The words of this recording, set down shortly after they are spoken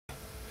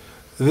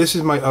This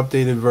is my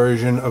updated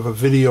version of a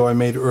video I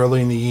made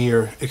early in the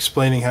year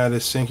explaining how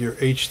to sync your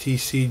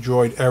HTC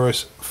Droid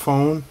Eris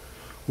phone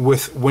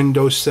with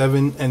Windows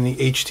 7 and the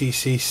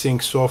HTC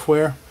Sync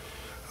software.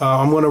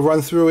 I'm going to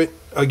run through it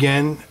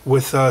again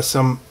with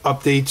some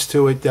updates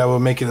to it that will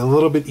make it a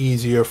little bit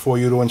easier for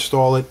you to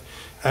install it,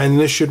 and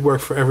this should work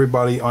for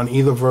everybody on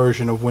either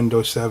version of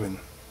Windows 7.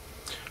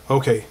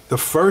 Okay, the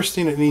first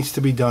thing that needs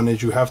to be done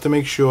is you have to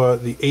make sure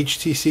the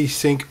HTC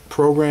Sync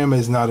program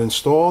is not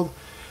installed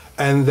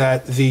and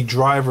that the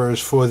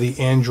drivers for the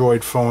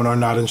Android phone are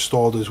not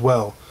installed as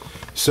well.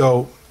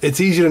 So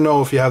it's easy to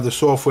know if you have the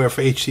software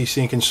for HTC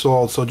Sync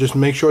installed, so just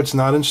make sure it's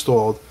not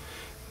installed.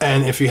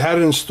 And if you had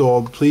it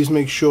installed, please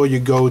make sure you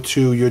go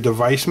to your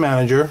device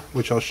manager,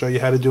 which I'll show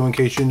you how to do in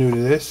case you're new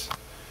to this.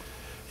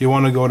 You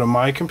want to go to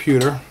My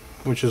Computer,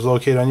 which is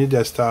located on your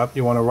desktop.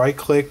 You want to right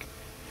click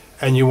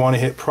and you want to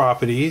hit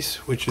Properties,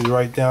 which is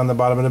right down the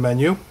bottom of the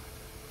menu.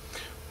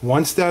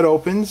 Once that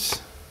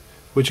opens,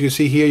 which you can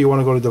see here, you want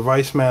to go to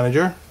Device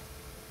Manager.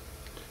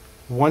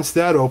 Once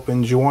that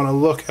opens, you want to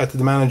look at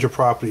the manager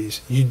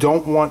properties. You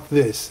don't want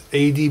this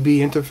ADB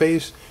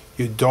interface.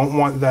 You don't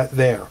want that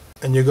there.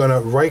 And you're going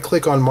to right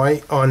click on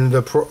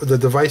the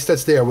device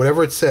that's there,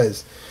 whatever it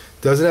says.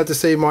 Doesn't have to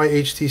say My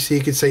HTC,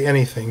 it could say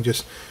anything.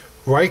 Just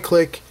right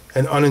click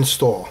and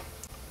uninstall.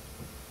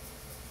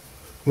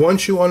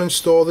 Once you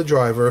uninstall the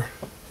driver,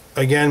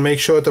 again, make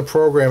sure that the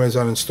program is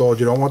uninstalled.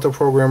 You don't want the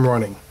program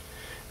running.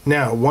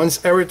 Now,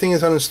 once everything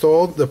is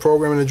uninstalled, the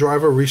program and the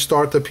driver,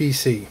 restart the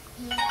PC.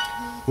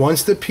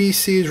 Once the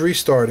PC is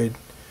restarted,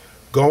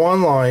 go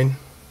online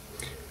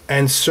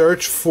and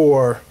search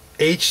for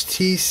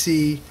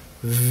HTC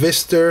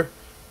Vista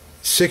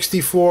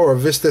 64 or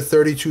Vista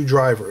 32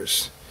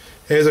 drivers.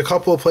 There's a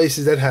couple of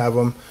places that have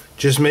them.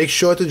 Just make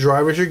sure the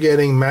drivers you're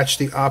getting match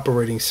the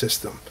operating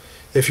system.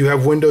 If you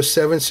have Windows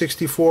 7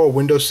 64 or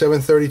Windows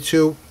 7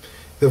 32,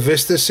 the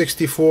Vista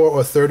 64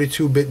 or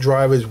 32-bit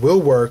drivers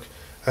will work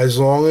as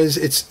long as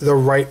it's the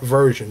right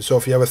version. So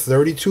if you have a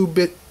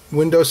 32-bit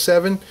Windows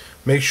 7,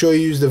 make sure you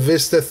use the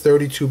Vista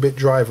 32-bit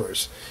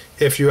drivers.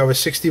 If you have a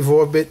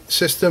 64-bit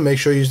system, make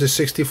sure you use the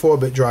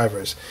 64-bit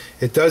drivers.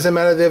 It doesn't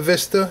matter their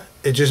Vista,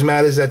 it just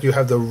matters that you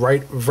have the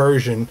right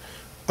version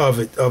of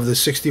it, of the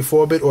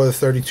 64-bit or the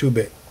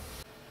 32-bit.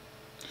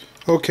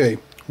 Okay,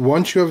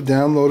 once you have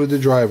downloaded the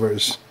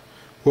drivers,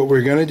 what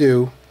we're going to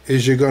do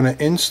is you're going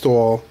to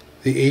install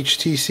the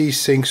HTC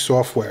Sync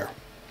software.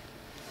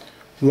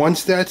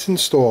 Once that's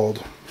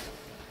installed,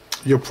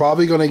 you're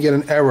probably going to get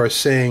an error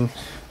saying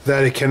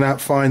that it cannot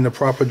find the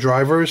proper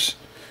drivers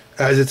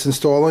as it's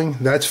installing.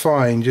 That's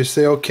fine. Just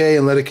say OK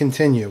and let it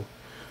continue.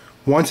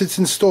 Once it's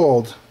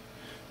installed,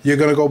 you're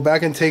going to go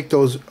back and take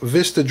those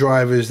Vista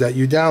drivers that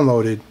you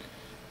downloaded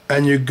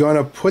and you're going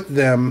to put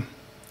them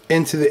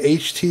into the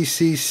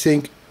HTC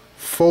Sync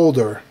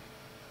folder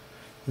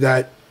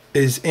that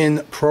is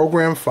in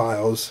Program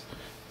Files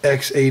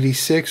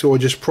x86 or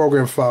just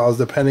Program Files,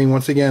 depending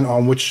once again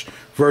on which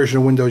version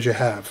of Windows you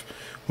have.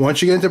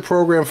 Once you get into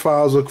Program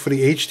Files, look for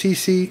the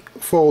HTC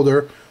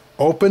folder,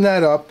 open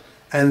that up,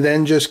 and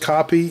then just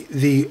copy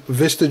the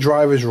Vista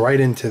drivers right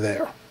into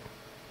there.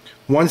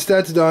 Once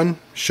that's done,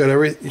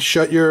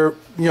 shut your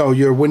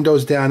your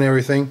Windows down and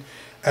everything,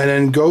 and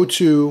then go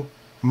to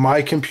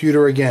My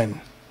Computer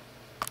again.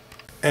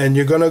 And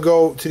you're going to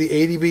go to the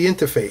ADB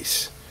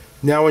interface.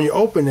 Now when you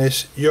open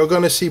this, you're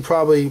going to see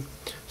probably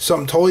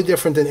something totally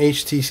different than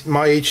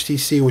My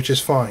HTC, which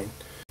is fine.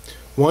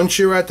 Once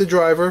you're at the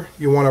driver,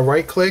 you want to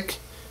right click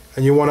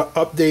and you want to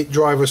update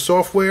driver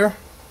software.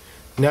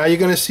 Now you're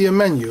going to see a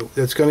menu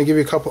that's going to give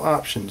you a couple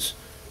options.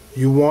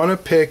 You want to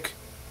pick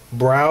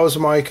Browse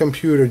My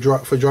Computer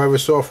for driver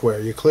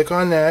software. You click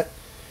on that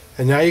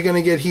and now you're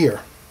going to get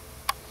here.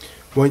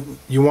 When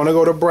you want to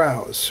go to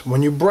Browse.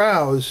 When you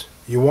browse,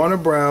 you want to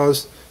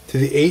browse to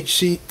the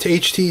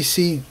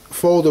HTC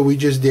folder we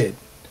just did.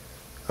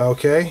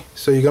 Okay,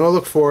 so you're going to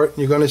look for it.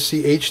 You're going to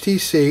see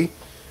HTC.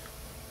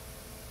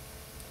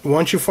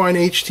 Once you find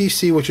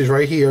HTC, which is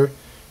right here,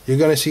 you're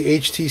going to see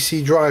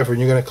HTC driver,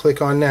 and you're going to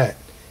click on that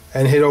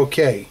and hit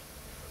OK.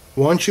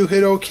 Once you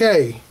hit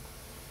OK,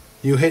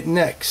 you hit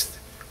Next.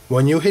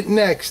 When you hit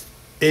Next,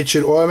 it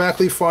should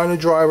automatically find the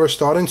driver,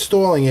 start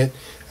installing it,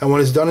 and when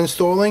it's done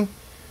installing,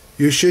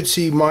 you should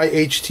see My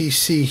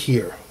HTC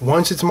here.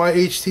 Once it's My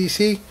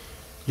HTC,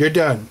 you're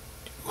done.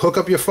 Hook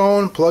up your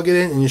phone, plug it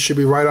in, and you should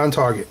be right on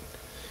target.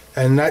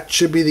 And that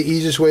should be the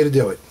easiest way to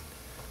do it.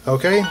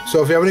 Okay,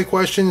 so if you have any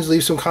questions,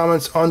 leave some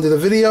comments under the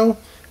video,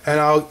 and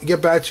I'll get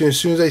back to you as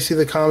soon as I see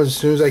the comments, as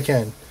soon as I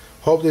can.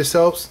 Hope this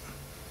helps.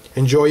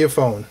 Enjoy your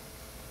phone.